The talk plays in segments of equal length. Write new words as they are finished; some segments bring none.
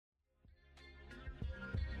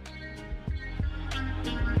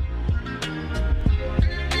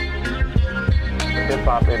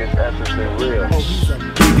hip-hop in its essence and real. Oh, he's a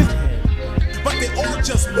biggest head. But they all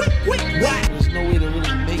just whack. There's no way to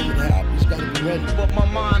really make it happen. He's gotta be ready. But my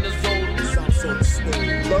mind is old. Sounds so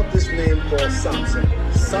smooth. Love this name called Samson.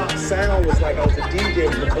 Sound was like I was a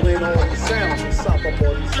DJ to blend all these sounds and sop up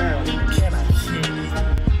all these sounds.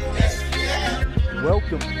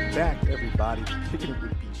 Welcome back, everybody, to Kickin It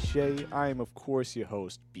with BShea. I am, of course, your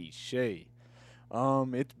host, BShea.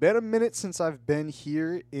 It's been a minute since I've been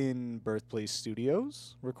here in Birthplace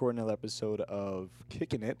Studios recording another episode of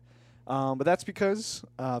Kickin It. But that's because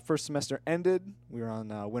first semester ended. We were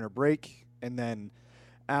on winter break, and then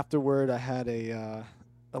afterward, I had a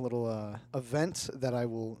little event that I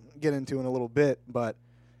will get into in a little bit. But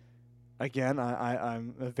again,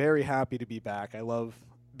 I'm very happy to be back. I love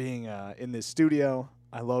being in this studio.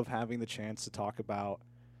 I love having the chance to talk about,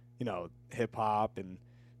 hip hop and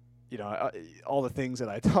all the things that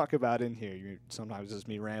I talk about in here. Sometimes it's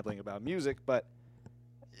me rambling about music, but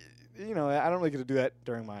I don't really get to do that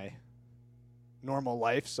during my normal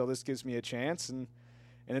life. So this gives me a chance, and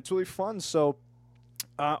it's really fun. So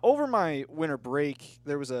over my winter break,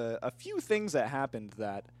 there was a few things that happened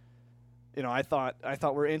that I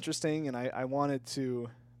thought were interesting, and I wanted to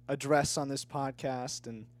address on this podcast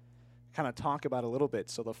and kind of talk about a little bit.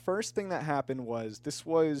 So the first thing that happened was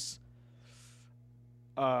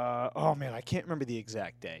I can't remember the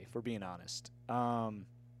exact day, for being honest.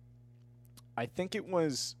 I think it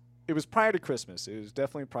was prior to Christmas. It was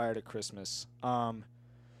definitely prior to Christmas.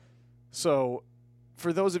 So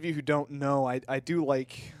for those of you who don't know, I do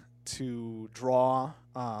like to draw.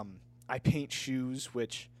 I paint shoes,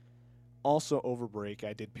 which also over break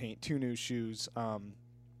I did paint 2 new shoes.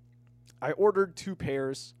 I ordered 2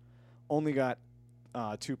 pairs, only got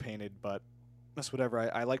 2 painted, but that's whatever.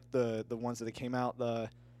 I liked the ones that came out. The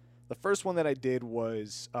first one that I did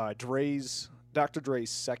was Dr. Dre's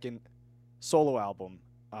second solo album,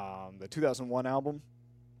 the 2001 album.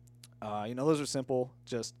 Those are simple.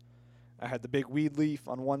 Just I had the big weed leaf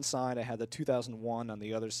on one side. I had the 2001 on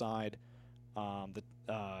the other side. The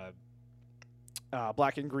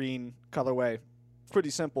black and green colorway. Pretty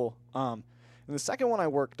simple. And the second one I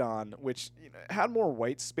worked on, which had more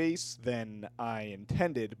white space than I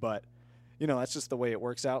intended, but that's just the way it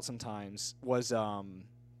works out sometimes, was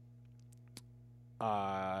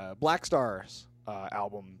Black Star's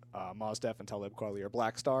album, Mos Def and Talib Kweli, or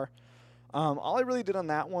Black Star. All I really did on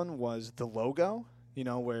that one was the logo,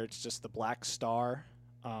 where it's just the black star,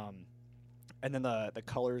 and then the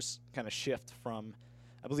colors kind of shift from,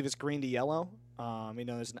 I believe it's green to yellow.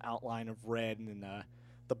 There's an outline of red, and then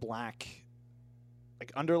the black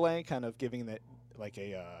underlay kind of giving it like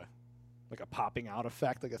a popping out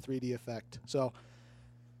effect, like a 3D effect. So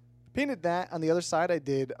painted that. On the other side, I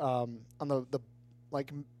did on the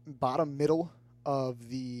bottom middle of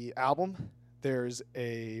the album, there's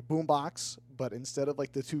a boombox, but instead of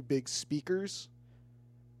the 2 big speakers,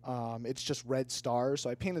 it's just red stars. So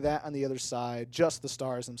I painted that on the other side, just the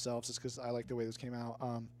stars themselves, just because I like the way this came out.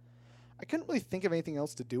 I couldn't really think of anything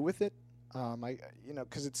else to do with it.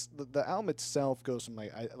 Because it's the album itself goes from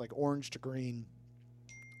like orange to green,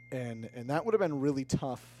 and that would have been really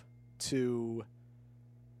tough to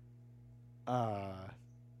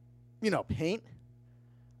paint.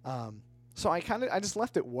 So I just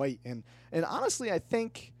left it white, and honestly I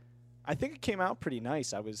think it came out pretty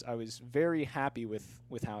nice. I was very happy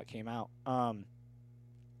with how it came out.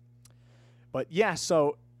 But yeah,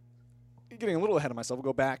 so getting a little ahead of myself, we'll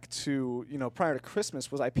go back to, prior to Christmas,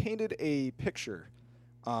 was I painted a picture.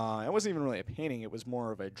 It wasn't even really a painting. It was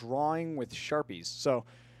more of a drawing with Sharpies. So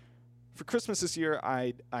for Christmas this year,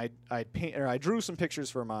 I drew some pictures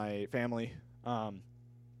for my family.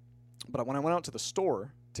 But when I went out to the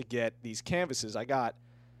store to get these canvases, I think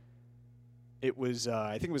it was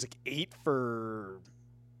 8 for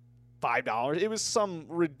 $5. It was some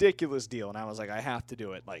ridiculous deal, and I was like, I have to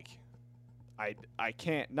do it. I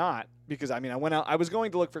can't not, because I went out. I was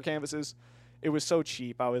going to look for canvases. It was so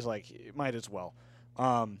cheap. I was like, it might as well.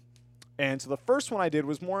 And so the first one I did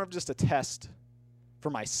was more of just a test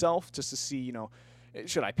for myself, just to see,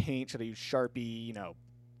 should I paint? Should I use Sharpie?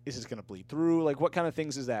 Is this going to bleed through? What kind of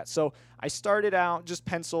things is that? So I started out just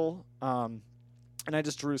pencil, and I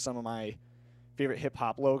just drew some of my favorite hip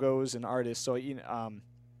hop logos and artists. So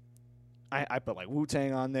I put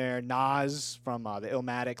Wu-Tang on there, Nas from the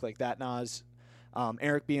Illmatic, that Nas.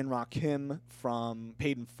 Eric B. and Rakim from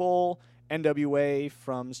Paid in Full, NWA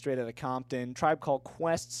from Straight Outta Compton, Tribe Called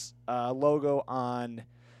Quest's logo on,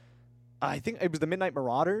 I think it was the Midnight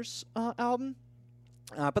Marauders album.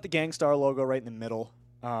 Put the Gangstar logo right in the middle.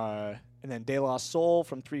 And then De La Soul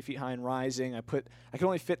from 3 Feet High and Rising. I could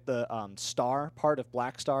only fit the star part of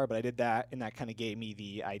Black Star, but I did that, and that kind of gave me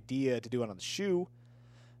the idea to do it on the shoe.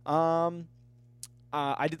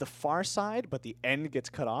 I did the Far Side, but the end gets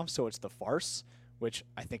cut off, so it's the Farce, which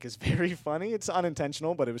I think is very funny. It's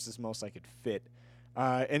unintentional, but it was the most I could fit.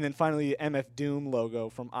 And then finally, the MF Doom logo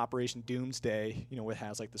from Operation Doomsday. It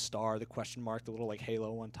has like the star, the question mark, the little like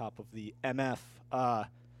halo on top of the MF.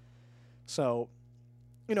 So,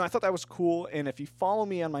 I thought that was cool. And if you follow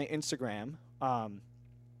me on my Instagram, and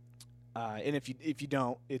if you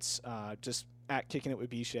don't, it's just at Kickin It with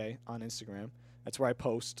BShea on Instagram. That's where I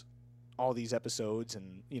post all these episodes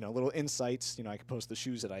and little insights. I can post the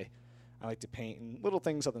shoes that I like to paint and little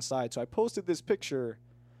things on the side. So I posted this picture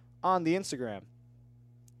on the Instagram.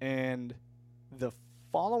 And the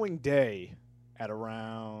following day at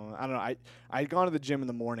around, I don't know, I'd gone to the gym in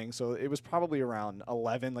the morning, so it was probably around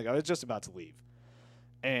 11. Like, I was just about to leave.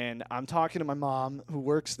 And I'm talking to my mom, who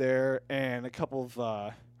works there, and a couple of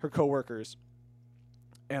her coworkers.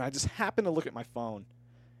 And I just happened to look at my phone.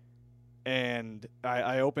 And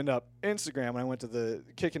I opened up Instagram, and I went to the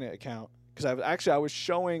Kickin It account. Because I was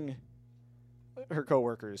showing her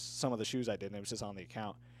coworkers some of the shoes I did, and it was just on the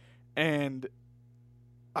account. And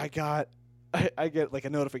I get like a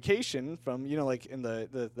notification from, like in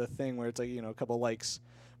the thing where it's like, a couple likes.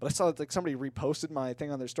 But I saw that like somebody reposted my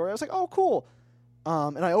thing on their story. I was like, oh, cool.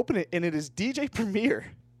 And I open it, and it is DJ Premier.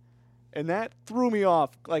 And that threw me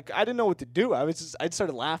off. Like, I didn't know what to do. I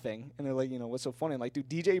started laughing. And they're like, what's so funny? I'm like, dude,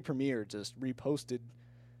 DJ Premier just reposted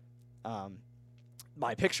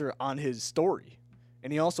my picture on his story.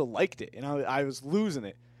 And he also liked it. And I was losing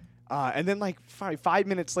it. And then, like, 5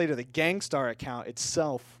 minutes later, the Gangstar account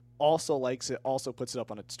itself also likes it, also puts it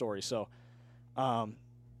up on its story. So, kind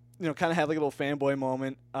of had like a little fanboy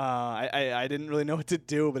moment. I didn't really know what to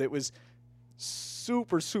do, but it was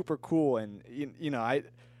super, super cool. And,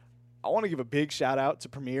 I want to give a big shout out to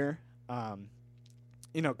Premiere,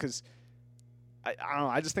 because I don't know.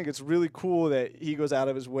 I just think it's really cool that he goes out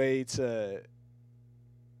of his way to,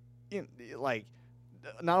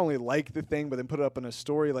 not only like the thing, but then put it up in a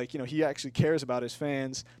story. Like, he actually cares about his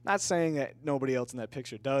fans. Not saying that nobody else in that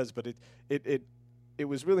picture does, but it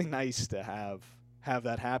was really nice to have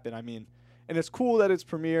that happen. I mean, and it's cool that it's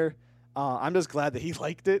Premiere. I'm just glad that he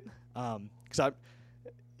liked it. Because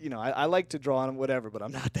I like to draw and whatever, but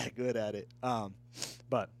I'm not that good at it.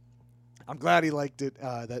 But I'm glad he liked it.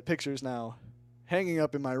 That picture's now hanging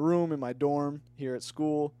up in my room in my dorm here at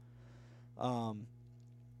school.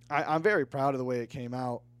 I'm very proud of the way it came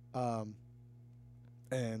out.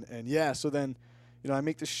 And yeah, so then, I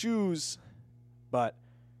make the shoes, but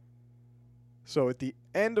so at the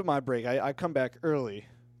end of my break, I come back early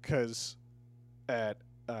because at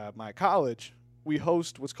my college, we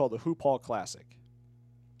host what's called the Hoop Hall Classic.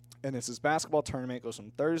 And it's this basketball tournament. It goes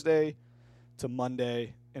from Thursday to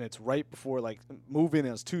Monday, and it's right before, like, move-in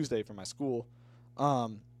is Tuesday for my school.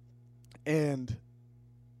 And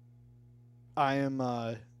I am...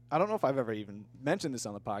 I don't know if I've ever even mentioned this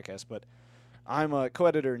on the podcast, but I'm a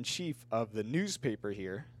co-editor-in-chief of the newspaper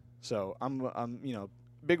here. So I'm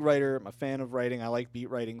big writer. I'm a fan of writing. I like beat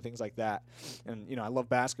writing, things like that. And, I love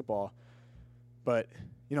basketball. But,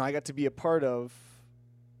 I got to be a part of,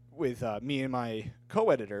 with me and my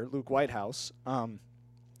co-editor, Luke Whitehouse,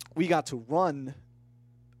 we got to run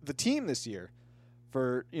the team this year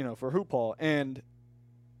for Hoop Hall. And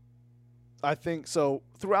I think, so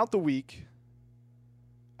throughout the week,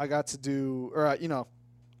 I got to do, or,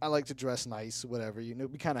 I like to dress nice, whatever.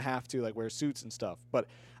 We kind of have to, like, wear suits and stuff. But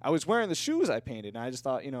I was wearing the shoes I painted, and I just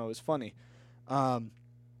thought, it was funny.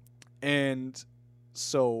 And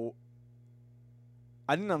so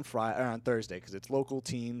I didn't on Thursday because it's local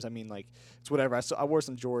teams. I mean, like, it's whatever. I wore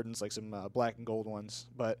some Jordans, like some black and gold ones.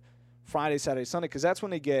 But Friday, Saturday, Sunday, because that's when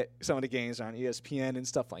they get some of the games on ESPN and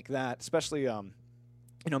stuff like that. Especially,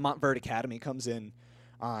 Montverde Academy comes in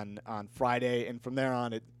on Friday, and from there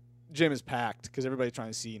on, gym is packed because everybody's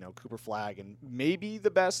trying to see, Cooper Flagg and maybe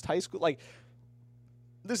the best high school. Like,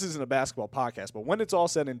 this isn't a basketball podcast, but when it's all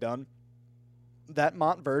said and done, that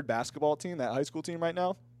Montverde basketball team, that high school team right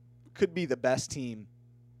now, could be the best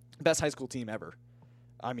high school team ever.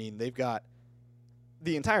 I mean, they've got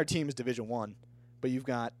the entire team is Division I, but you've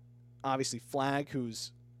got obviously Flagg,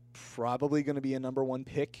 who's probably going to be a number 1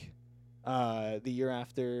 pick the year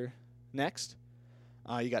after next.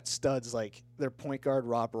 You got studs like their point guard,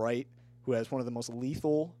 Rob Wright, who has one of the most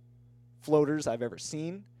lethal floaters I've ever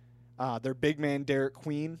seen. Their big man, Derek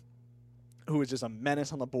Queen, who is just a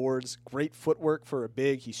menace on the boards. Great footwork for a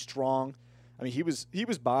big. He's strong. I mean, he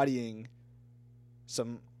was bodying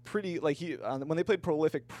some pretty, like, when they played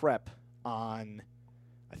Prolific Prep on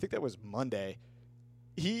I think that was Monday.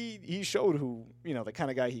 He showed who, the kind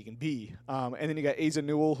of guy he can be. And then you got Asa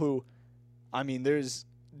Newell, who, I mean, there's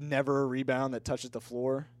never a rebound that touches the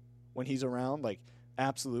floor when he's around, like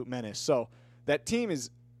absolute menace. So that team is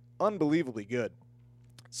unbelievably good.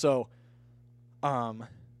 So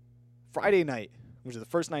Friday night, which is the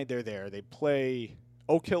first night they're there, they play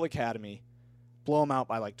Oak Hill Academy, blow them out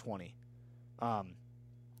by like 20.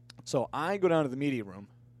 So I go down to the media room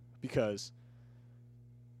because,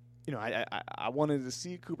 I wanted to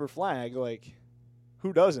see Cooper Flagg. Like,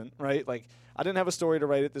 who doesn't, right? Like, I didn't have a story to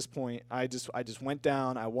write at this point. I just went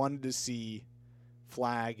down. I wanted to see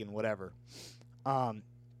Flagg and whatever.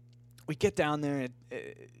 We get down there, and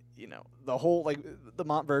the whole, like, the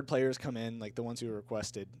Montverde players come in, like the ones who were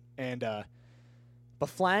requested, and but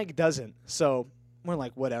Flagg doesn't. So we're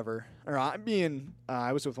like, whatever. Or I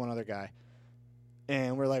was with one other guy,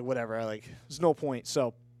 and we're like, whatever. Like, there's no point.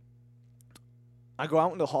 So I go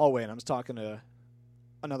out in the hallway, and I was talking to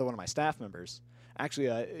another one of my staff members, actually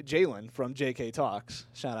Jalen from JK Talks.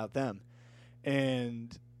 Shout out them.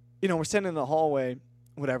 And, we're sitting in the hallway,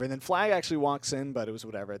 whatever. And then Flagg actually walks in, but it was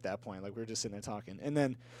whatever at that point. Like, we were just sitting there talking. And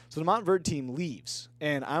then, so the Montverde team leaves,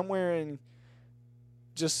 and I'm wearing,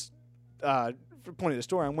 just for point of the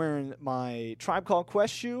story, I'm wearing my Tribe Called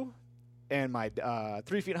Quest shoe and my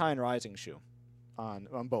 3 Feet High and Rising shoe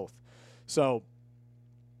on both. So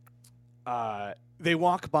they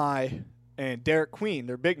walk by, and Derek Queen,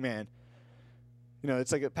 their big man,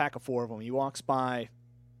 it's like a pack of 4 of them. He walks by,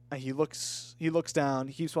 and he looks down,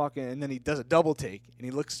 he keeps walking, and then he does a double take, and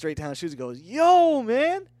he looks straight down his shoes and goes, "Yo,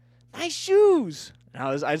 man, nice shoes."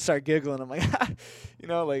 And I'd start giggling. I'm like,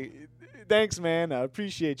 like, "Thanks, man. I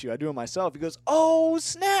appreciate you. I do it myself." He goes, "Oh,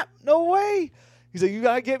 snap. No way." He's like, "You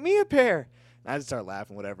got to get me a pair." And I just start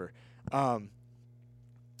laughing, whatever. Rob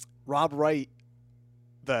Wright,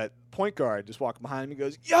 the point guard, just walking behind me,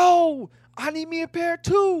 goes, "Yo, I need me a pair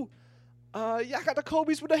too. I got the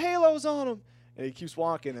Kobe's with the halos on them." And he keeps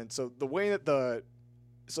walking. And so the way that the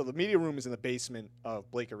media room is in the basement of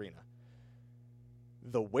Blake Arena.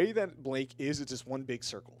 The way that Blake is, it's just one big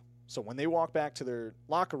circle. So when they walk back to their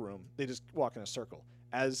locker room, they just walk in a circle.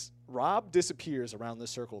 As Rob disappears around this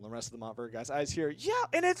circle, and the rest of the Montverde guys' eyes hear, "Yeah,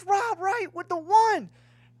 and it's Rob Wright with the 1."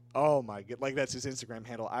 Oh my god, like that's his Instagram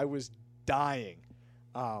handle. I was dying.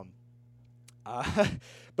 But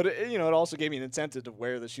it also gave me an incentive to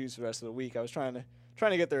wear the shoes for the rest of the week. I was trying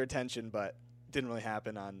to get their attention, but didn't really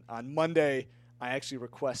happen. On Monday, I actually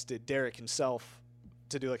requested Derek himself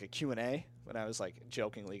to do like a Q&A, when I was like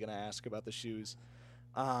jokingly going to ask about the shoes.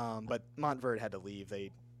 But Montverde had to leave.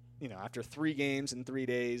 They, after 3 games in 3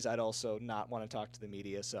 days, I'd also not want to talk to the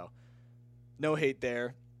media. So no hate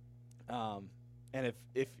there. And if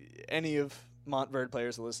any of Montverde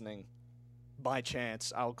players are listening, by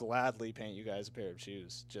chance, I'll gladly paint you guys a pair of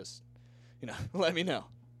shoes. Just, let me know.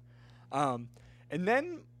 And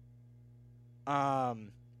then,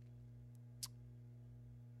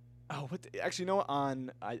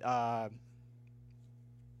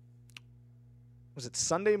 was it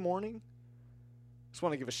Sunday morning? Just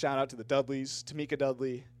want to give a shout out to the Dudleys, Tamika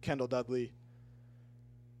Dudley, Kendall Dudley.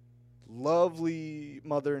 Lovely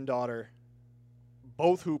mother and daughter,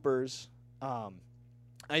 both hoopers.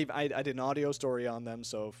 I did an audio story on them,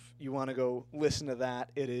 so if you want to go listen to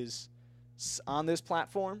that, it is on this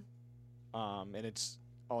platform, and it's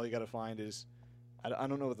all you got to find is, I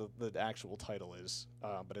don't know what the actual title is,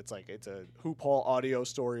 but it's a Hoop Hall audio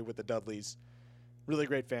story with the Dudleys. Really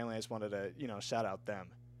great family. I just wanted to shout out them.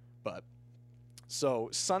 But so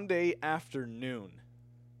Sunday afternoon,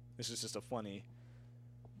 this is just a funny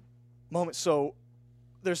moment. So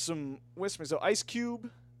there's some whispering. So Ice Cube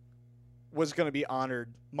was going to be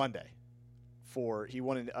honored Monday he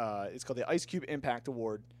won it's called the Ice Cube Impact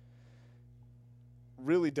Award.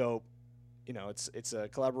 Really dope. It's a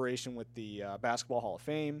collaboration with the Basketball Hall of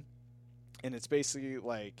Fame, and it's basically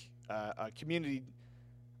like a community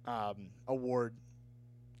award,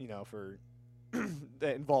 for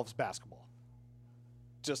that involves basketball.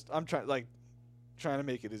 Just I'm trying to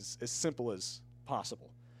make it as simple as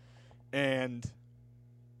possible. And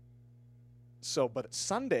so, but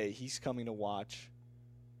Sunday he's coming to watch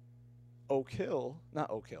Montverde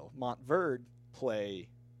play.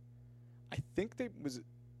 I think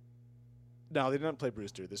no, they didn't play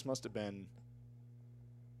Brewster. This must have been,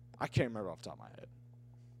 I can't remember off the top of my head.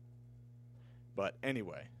 But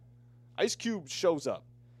anyway, Ice Cube shows up.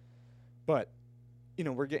 But,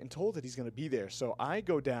 we're getting told that he's going to be there. So I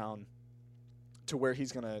go down to where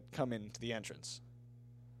he's going to come into the entrance.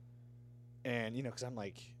 And, because I'm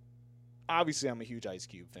like, obviously I'm a huge Ice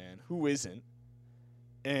Cube fan. Who isn't?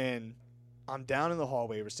 And I'm down in the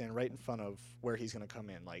hallway. We're standing right in front of where he's going to come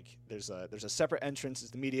in. Like, there's a separate entrance.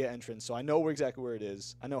 It's the media entrance, so I know exactly where it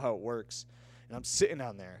is. I know how it works. And I'm sitting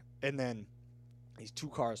down there, and then these 2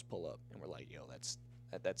 cars pull up, and we're like, yo, that's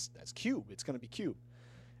Cube. It's going to be Cube.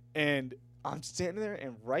 And I'm standing there,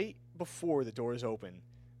 and right before the doors open,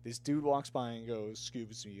 this dude walks by and goes, "Scoob,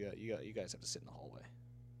 you guys have to sit in the hallway."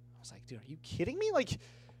 I was like, dude, are you kidding me? Like,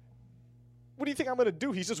 what do you think I'm going to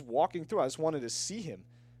do? He's just walking through. I just wanted to see him.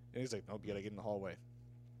 And he's like, nope, you got to get in the hallway.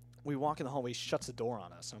 We walk in the hallway, he shuts the door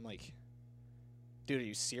on us. I'm like, dude, are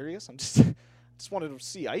you serious? I'm just wanted to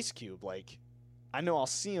see Ice Cube. Like, I know I'll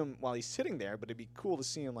see him while he's sitting there, but it'd be cool to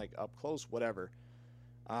see him, like, up close, whatever.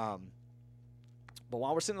 But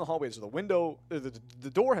while we're sitting in the hallway, so the window,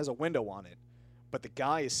 the door has a window on it, but the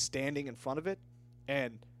guy is standing in front of it,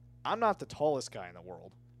 and I'm not the tallest guy in the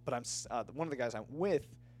world, but I'm one of the guys I'm with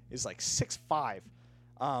is like 6'5".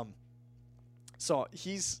 So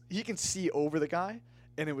he can see over the guy,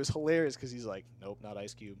 and it was hilarious because he's like, nope, not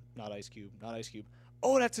Ice Cube, not Ice Cube, not Ice Cube.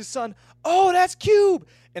 Oh, that's his son. Oh, that's Cube.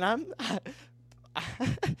 And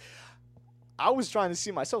I was trying to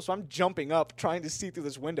see myself, so I'm jumping up, trying to see through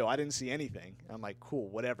this window. I didn't see anything. I'm like, cool,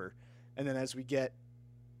 whatever. And then as we get,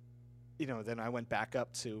 then I went back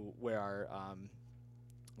up to where our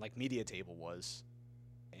media table was,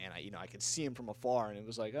 and I could see him from afar, and it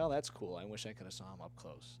was like, oh, that's cool. I wish I could have saw him up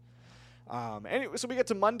close. Anyway, so we get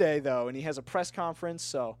to Monday though, and he has a press conference.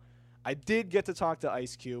 So I did get to talk to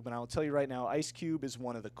Ice Cube, and I will tell you right now, Ice Cube is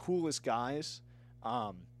one of the coolest guys.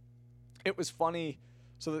 It was funny.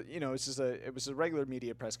 So that, it was a regular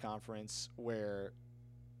media press conference where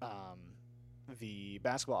the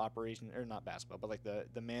basketball operation, or not basketball, but like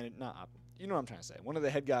the man, you know what I'm trying to say. One of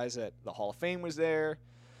the head guys at the Hall of Fame was there.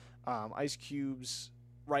 Ice Cube's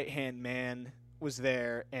right-hand man was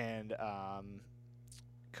there, and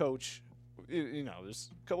coach, there's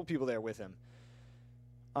a couple people there with him.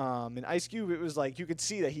 And Ice Cube, it was like you could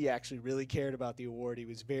see that he actually really cared about the award. He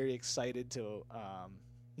was very excited to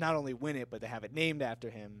not only win it, but to have it named after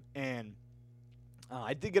him. And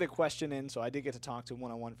I did get a question in, so I did get to talk to him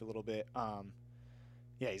one-on-one for a little bit.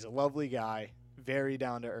 Yeah, he's a lovely guy, very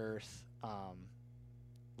down to earth.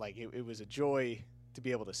 It was a joy to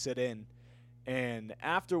be able to sit in. And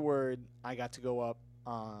afterward, I got to go up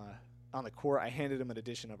on the court. I handed him an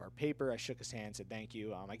edition of our paper. I shook his hand, said thank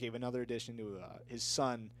you. I gave another edition to his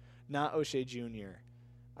son, not O'Shea Jr.,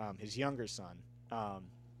 his younger son.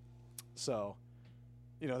 So,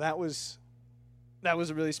 that was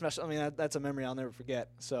a really special. I mean, that's a memory I'll never forget.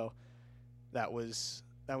 So, that was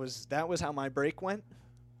how my break went.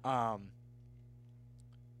 And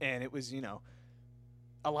it was,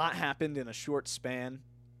 a lot happened in a short span.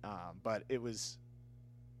 But it was,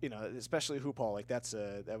 especially hoop hall. Like that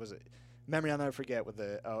was a memory I'll never forget with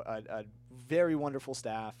a very wonderful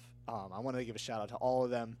staff. I wanted to give a shout out to all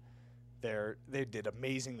of them. They did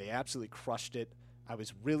amazing. They absolutely crushed it. I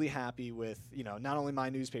was really happy with, not only my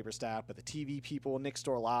newspaper staff, but the TV people, Nick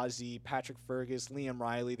Storlazzi, Patrick Fergus, Liam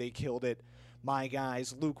Riley. They killed it. My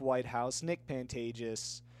guys, Luke Whitehouse, Nick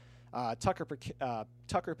Pantages,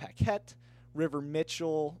 Tucker Paquette, River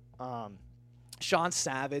Mitchell, Sean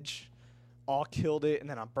Savage, all killed it. And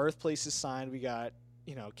then on Birthplace's side, we got,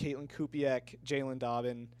 Caitlin Kupiec, Jalen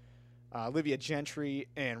Dobbin, Olivia Gentry,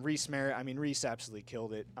 and Reese Merritt. I mean, Reese absolutely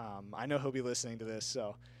killed it. I know he'll be listening to this,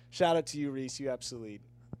 so shout out to you, Reese. You absolutely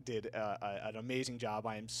did an amazing job.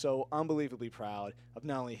 I am so unbelievably proud of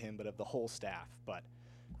not only him, but of the whole staff. But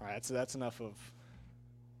all right, so that's enough of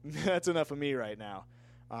that's enough of me right now.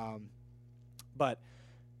 But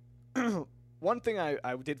one thing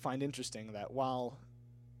I did find interesting, that while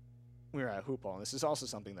we were at hoop ball, and this is also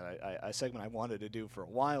something that a segment I wanted to do for a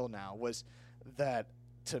while now, was that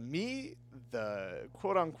to me the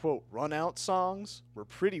quote-unquote run-out songs were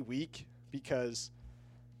pretty weak, because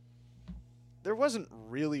there wasn't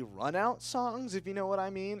really run-out songs, if you know what I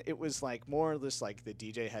mean. It was like more or less like the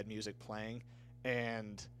DJ had music playing,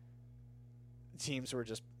 and teams were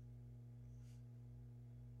just,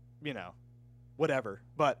 whatever.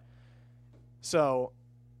 But so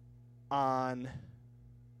I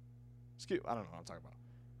don't know what I'm talking about.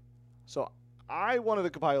 So I wanted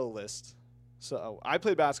to compile a list. So I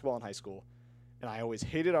played basketball in high school, and I always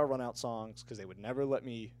hated our run-out songs because they would never let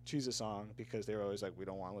me choose a song, because they were always like, we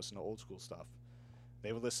don't want to listen to old school stuff.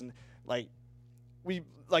 They would listen, like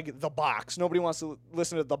The Box. Nobody wants to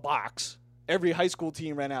listen to The Box. Every high school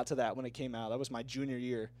team ran out to that when it came out. That was my junior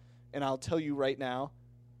year. And I'll tell you right now,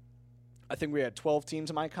 I think we had 12 teams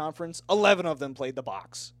in my conference. 11 of them played The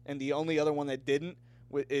Box. And the only other one that didn't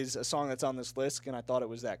is a song that's on this list, and I thought it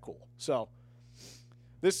was that cool. So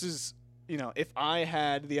this is, if I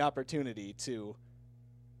had the opportunity to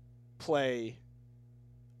play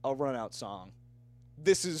a run out song,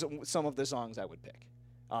 this is some of the songs I would pick.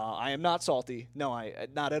 I am not salty. No, I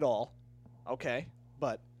not at all. Okay,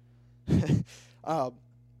 but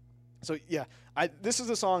so yeah, this is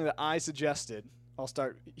the song that I suggested. I'll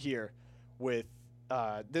start here with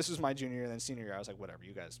this was my junior and then senior year. I was like, whatever,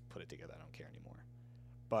 you guys put it together. I don't care anymore.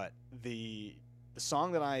 But the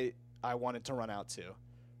song that I wanted to run out to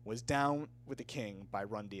was "Down with the King" by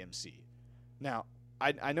Run DMC. Now,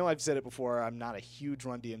 I know I've said it before. I'm not a huge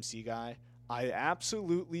Run DMC guy. I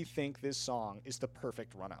absolutely think this song is the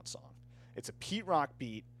perfect run out song. It's a Pete Rock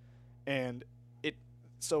beat, and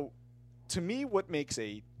so to me, what makes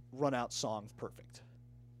a run out song perfect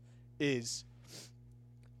is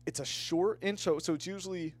it's a short intro. So it's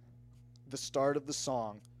usually the start of the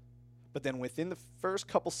song, but then within the first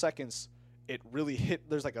couple seconds, it really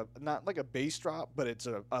there's like not like a bass drop, but it's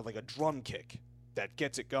like a drum kick that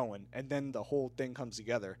gets it going, and then the whole thing comes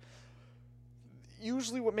together.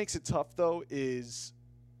 Usually what makes it tough, though, is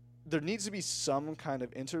there needs to be some kind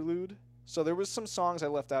of interlude. So there was some songs I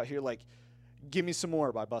left out here, like "Give Me Some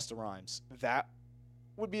More" by Busta Rhymes. That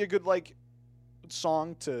would be a good, like,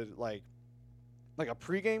 song to, like a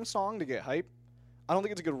pregame song to get hype. I don't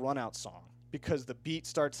think it's a good run-out song because the beat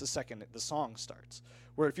starts the second the song starts.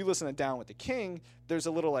 Where if you listen to "Down with the King," there's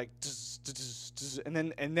a little, like,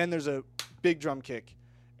 and then there's a big drum kick,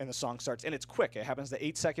 and the song starts, and it's quick. It happens the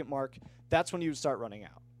 8-second mark. That's when you would start running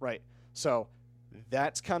out, right? So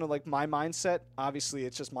that's kind of like my mindset. Obviously,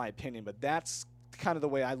 it's just my opinion, but that's kind of the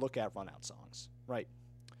way I look at run-out songs, right?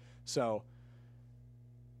 So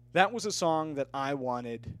that was a song that I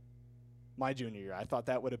wanted my junior year. I thought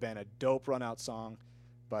that would have been a dope run-out song,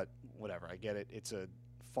 but whatever. I get it. It's a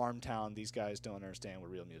farm town. These guys don't understand what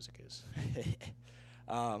real music is.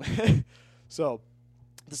 So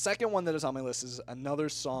the second one that is on my list is another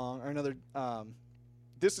song, or another,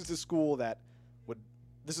 this is the school that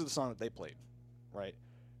this is the song that they played, right?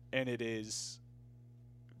 And it is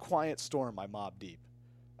 "Quiet Storm" by Mobb Deep.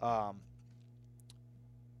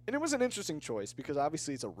 And it was an interesting choice because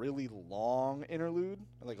obviously it's a really long interlude,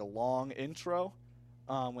 like a long intro,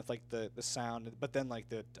 with like the sound, but then like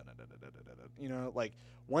the, you know, like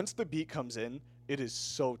once the beat comes in, it is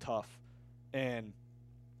so tough. And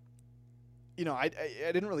you know, I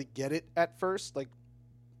didn't really get it at first. Like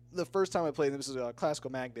the first time I played, this is a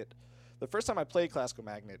Classical Magnet. The first time I played Classical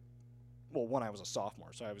Magnet, well, when I was a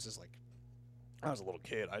sophomore, so I was just like, I was a little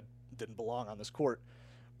kid. I didn't belong on this court,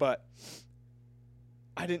 but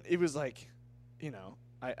I didn't. It was like, you know,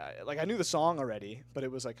 I knew the song already, but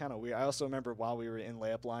it was like kind of weird. I also remember while we were in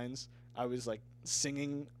layup lines, I was like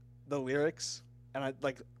singing the lyrics, and I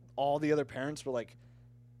like all the other parents were like,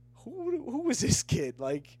 who was this kid?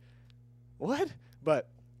 Like, what? But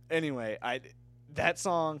anyway, that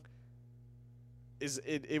song is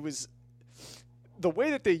it was the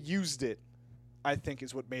way that they used it, I think,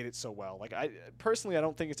 is what made it so well. Like, I personally, I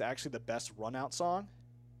don't think it's actually the best run out song,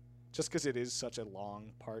 just because it is such a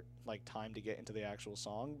long part, like time to get into the actual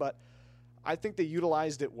song. But I think they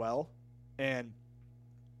utilized it well, and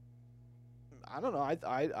I don't know,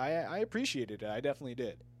 I appreciated it. I definitely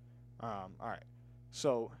did. All right,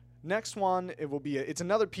 so next one, it's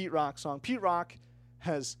another Pete Rock song. Pete Rock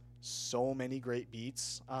has so many great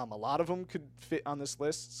beats. A lot of them could fit on this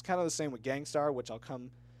list. It's kind of the same with Gangstar, which I'll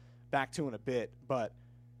come back to in a bit. But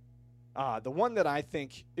the one that I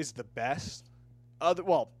think is the best,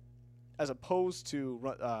 as opposed to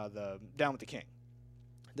the "Down with the King,"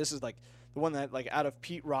 this is like the one that, like, out of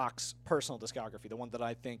Pete Rock's personal discography, the one that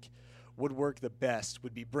I think would work the best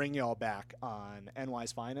would be "Bring Y'all Back" on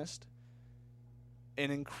NY's Finest. An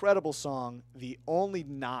incredible song. The only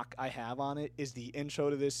knock I have on it is the intro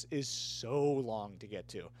to this is so long to get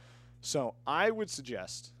to. So I would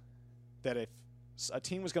suggest that if a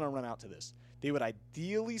team was going to run out to this, they would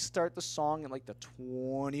ideally start the song in like the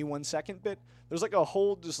 21-second bit. There's like a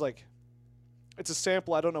whole, just like, it's a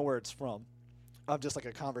sample, I don't know where it's from, of just like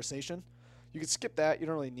a conversation. You could skip that, you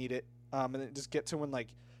don't really need it, and then just get to when like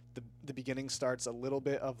the beginning starts a little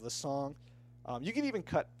bit of the song. You can even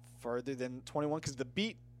cut further than 21 because the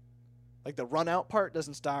beat, like the run out part,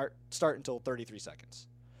 doesn't start until 33 seconds.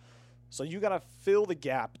 So you got to fill the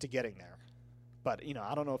gap to getting there. But, you know,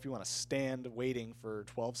 I don't know if you want to stand waiting for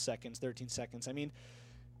 12 seconds, 13 seconds. I mean,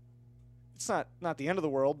 it's not the end of the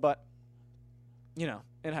world, but, you know,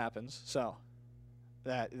 it happens. So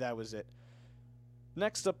that was it.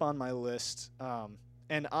 Next up on my list,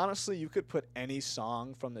 and honestly, you could put any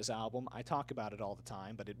song from this album. I talk about it all the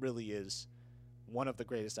time, but it really is one of the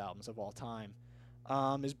greatest albums of all time,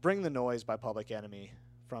 is "Bring the Noise" by Public Enemy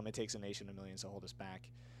from "It Takes a Nation of Millions to Hold Us Back."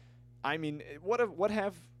 I mean, what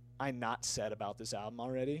have I not said about this album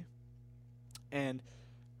already? And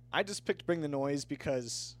I just picked Bring the Noise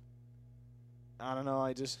because, I don't know,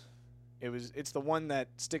 it's the one that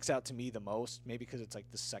sticks out to me the most, maybe because it's like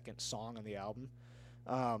the second song on the album.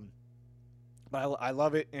 But I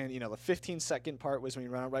love it, and, the 15-second part was when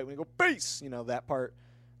you run out right when you go, bass, that part.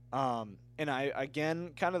 And I,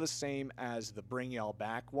 again, kind of the same as the Bring Y'all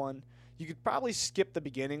Back one. You could probably skip the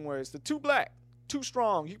beginning where it's the too black, too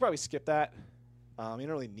strong. You could probably skip that. You don't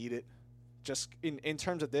really need it. Just in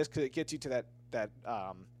terms of this, because it gets you to that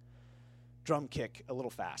drum kick a little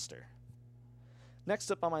faster. Next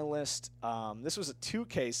up on my list, this was a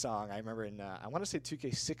 2K song I remember in, I want to say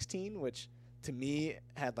 2K16, which to me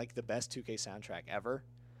had like the best 2K soundtrack ever.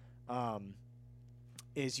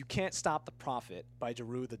 Is You Can't Stop the Prophet by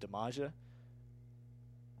Jeru the Damaja.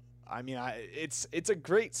 I mean, it's a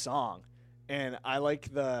great song, and I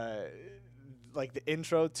like the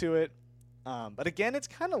intro to it. But again, it's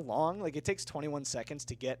kind of long. Like, it takes 21 seconds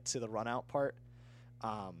to get to the run out part.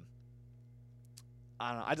 I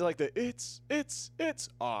don't know. I just like the it's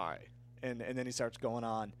I, and then he starts going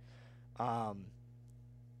on.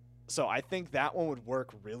 So I think that one would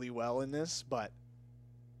work really well in this. But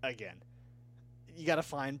again, you got to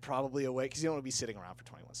find probably a way, because you don't want to be sitting around for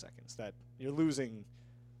 21 seconds. That you're losing,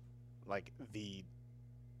 like,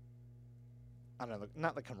 I don't know,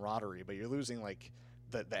 not the camaraderie, but you're losing like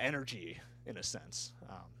the energy in a sense.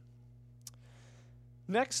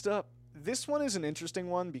 Next up, this one is an interesting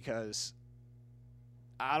one because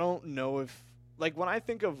I don't know if, like, when I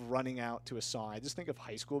think of running out to a song, I just think of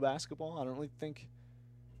high school basketball. I don't really think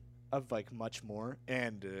of like much more,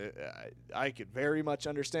 and I could very much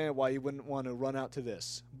understand why you wouldn't want to run out to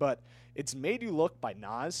this. But it's Made You Look by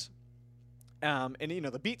Nas, and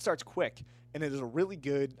the beat starts quick, and it is a really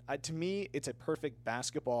good. To me, it's a perfect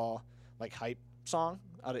basketball like hype song.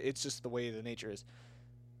 It's just the way the nature is.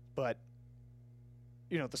 But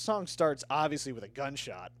the song starts obviously with a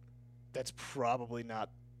gunshot. That's probably not.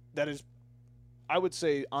 That is, I would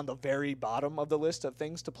say, on the very bottom of the list of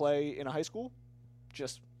things to play in a high school.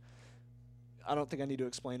 Just, I don't think I need to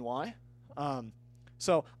explain why.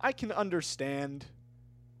 So I can understand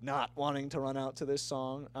not wanting to run out to this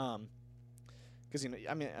song. Because,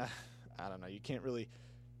 I don't know. You can't really.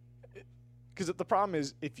 Because the problem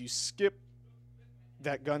is, if you skip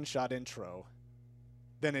that gunshot intro,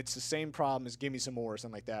 then it's the same problem as Give Me Some More or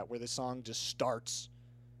something like that, where the song just starts.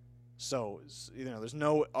 So, there's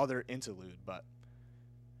no other interlude, but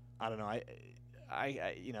I don't know. I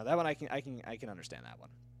that one I can understand that one.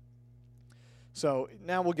 So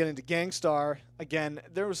now we'll get into Gangstar. Again,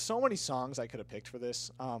 there were so many songs I could have picked for this,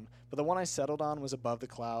 but the one I settled on was Above the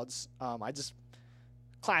Clouds.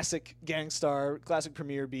 Classic Gangstar, classic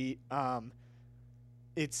Premier beat. To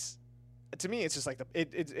me, it's just like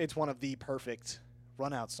it's one of the perfect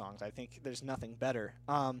run out songs. I think there's nothing better.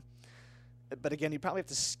 But again, you probably have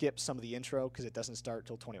to skip some of the intro because it doesn't start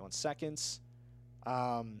till 21 seconds.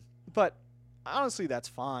 But honestly, that's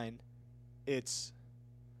fine. It's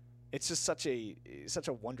just such a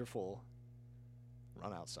wonderful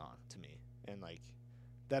run out song to me, and like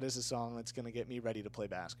that is a song that's gonna get me ready to play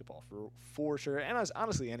basketball for sure. And as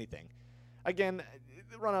honestly anything, again,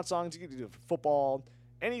 run out songs you can do for football,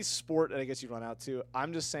 any sport that I guess you run out to.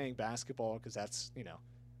 I'm just saying basketball because that's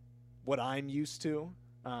what I'm used to.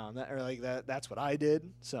 That's what I did.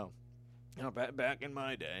 So, back in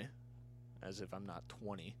my day, as if I'm not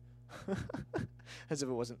 20, as if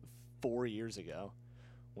it wasn't 4 years ago.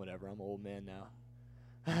 Whatever, I'm an old man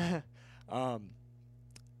now.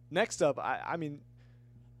 Next up, I mean,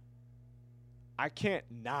 I can't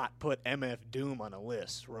not put MF Doom on a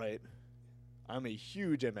list, right? I'm a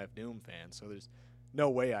huge MF Doom fan, so there's no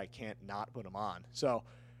way I can't not put him on. So,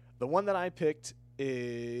 the one that I picked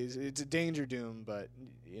it's a Danger Doom, but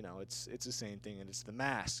it's the same thing, and it's The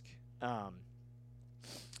Mask,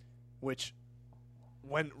 which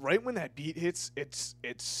right when that beat hits, it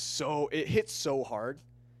hits so hard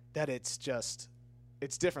that it's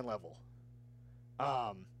different level.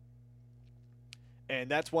 And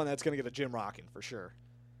that's one that's gonna get a gym rocking for sure.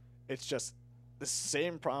 It's just the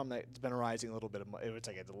same problem that's been arising a little bit. It's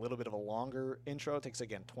like it's a little bit of a longer intro. It takes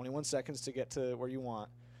again 21 seconds to get to where you want,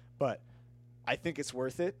 but I think it's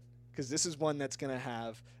worth it because this is one that's gonna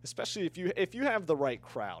have, especially if you have the right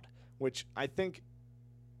crowd, which I think,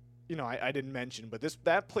 I didn't mention, but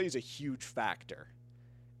that plays a huge factor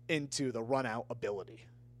into the run out ability.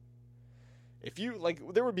 If you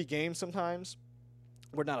there would be games sometimes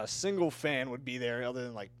where not a single fan would be there other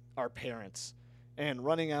than like our parents, and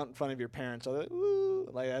running out in front of your parents,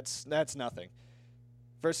 that's nothing.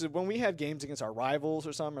 Versus when we had games against our rivals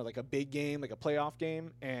or something, or like a big game, like a playoff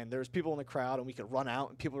game, and there's people in the crowd and we could run out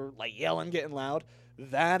and people are like yelling, getting loud,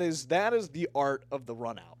 that is the art of the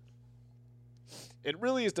run out. It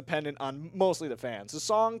really is dependent on mostly the fans. The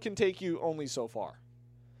song can take you only so far.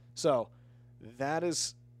 So that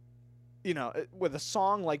is, with a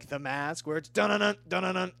song like The Mask, where it's dun-dun-dun,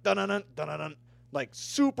 dun-dun-dun, dun-dun-dun, dun-dun-dun, like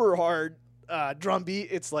super hard drum beat,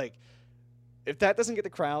 it's like, if that doesn't get the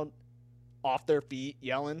crowd off their feet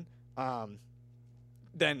yelling,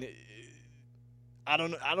 then I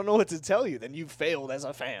don't know what to tell you. Then you've failed as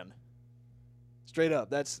a fan. Straight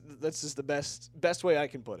up. That's just the best way I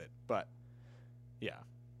can put it. But yeah.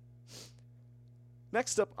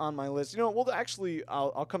 Next up on my list,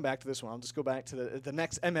 I'll come back to this one. I'll just go back to the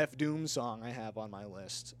next MF Doom song I have on my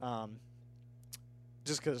list.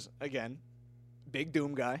 Just because, again, big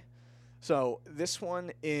Doom guy. So this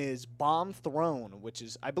one is Bomb Throne, which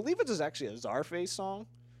is, I believe it is actually a Czarface song,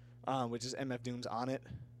 which is MF Doom's on it.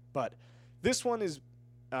 But this one is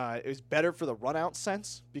better for the run out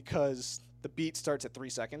sense because the beat starts at 3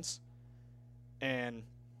 seconds, and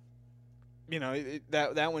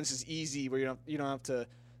that one's just easy where you don't have to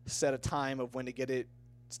set a time of when to get it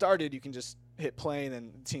started. You can just hit play and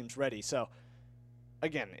then the team's ready. So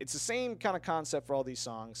again, it's the same kind of concept for all these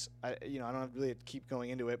songs. I don't really have to keep going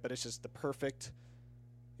into it, but it's just the perfect.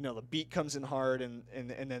 The beat comes in hard, and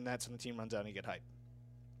then that's when the team runs out and you get hype.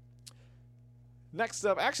 Next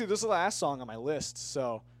up, actually, this is the last song on my list.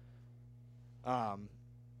 So, and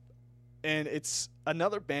it's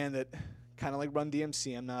another band that kind of like Run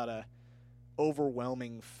DMC. I'm not a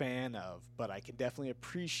overwhelming fan of, but I can definitely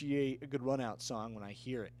appreciate a good run out song when I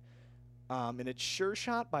hear it. And it's Sure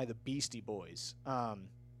Shot by the Beastie Boys.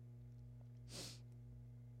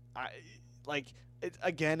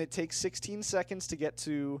 It takes 16 seconds to get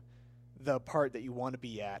to the part that you want to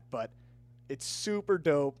be at, but it's super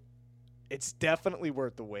dope. It's definitely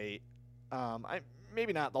worth the wait.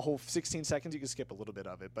 Maybe not the whole 16 seconds. You can skip a little bit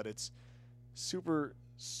of it, but it's super,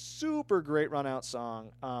 super great run out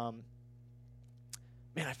song.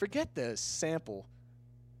 Man, I forget the sample.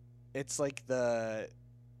 It's like I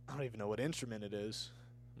don't even know what instrument it is.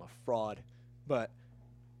 I'm a fraud, but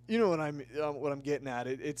you know what I'm getting at.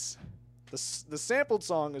 It's the sampled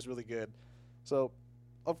song is really good. So,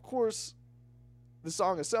 of course, the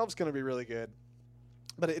song itself is going to be really good,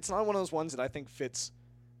 but it's not one of those ones that I think fits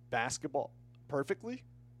basketball perfectly.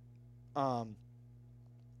 And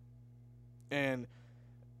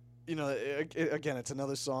again, it's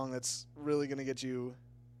another song that's really going to get you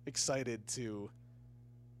excited to,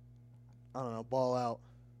 I don't know, ball out.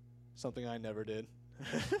 Something I never did.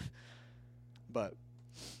 But,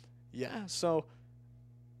 yeah, so,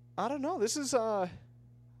 I don't know. This is a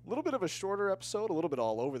little bit of a shorter episode, a little bit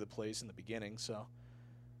all over the place in the beginning. So,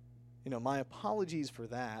 my apologies for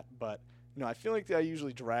that. But, I feel like I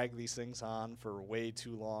usually drag these things on for way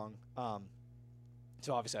too long.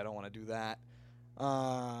 So, obviously, I don't want to do that.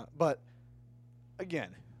 But,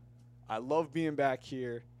 again, I love being back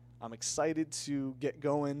here. I'm excited to get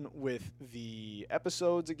going with the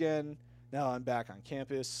episodes again. Now I'm back on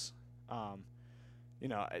campus.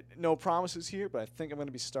 No promises here, but I think I'm going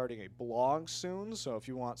to be starting a blog soon. So if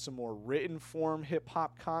you want some more written form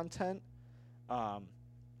hip-hop content, I'll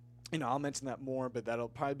mention that more, but that'll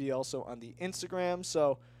probably be also on the Instagram.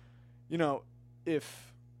 So,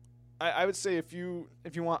 if I would say if you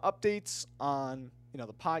want updates on, the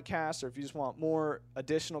podcast, or if you just want more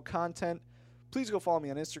additional content, please go follow me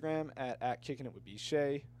on Instagram at Kickin It with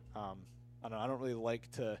BShea. I don't really like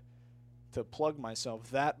to plug myself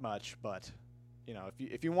that much, but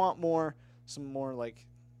if you want some more like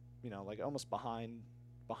almost behind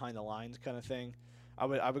the lines kind of thing, I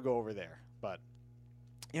would go over there. But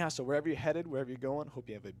yeah, so wherever you're headed, wherever you're going, hope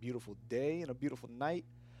you have a beautiful day and a beautiful night.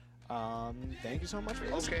 Thank you so much for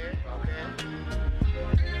listening.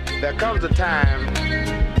 Okay. There comes a time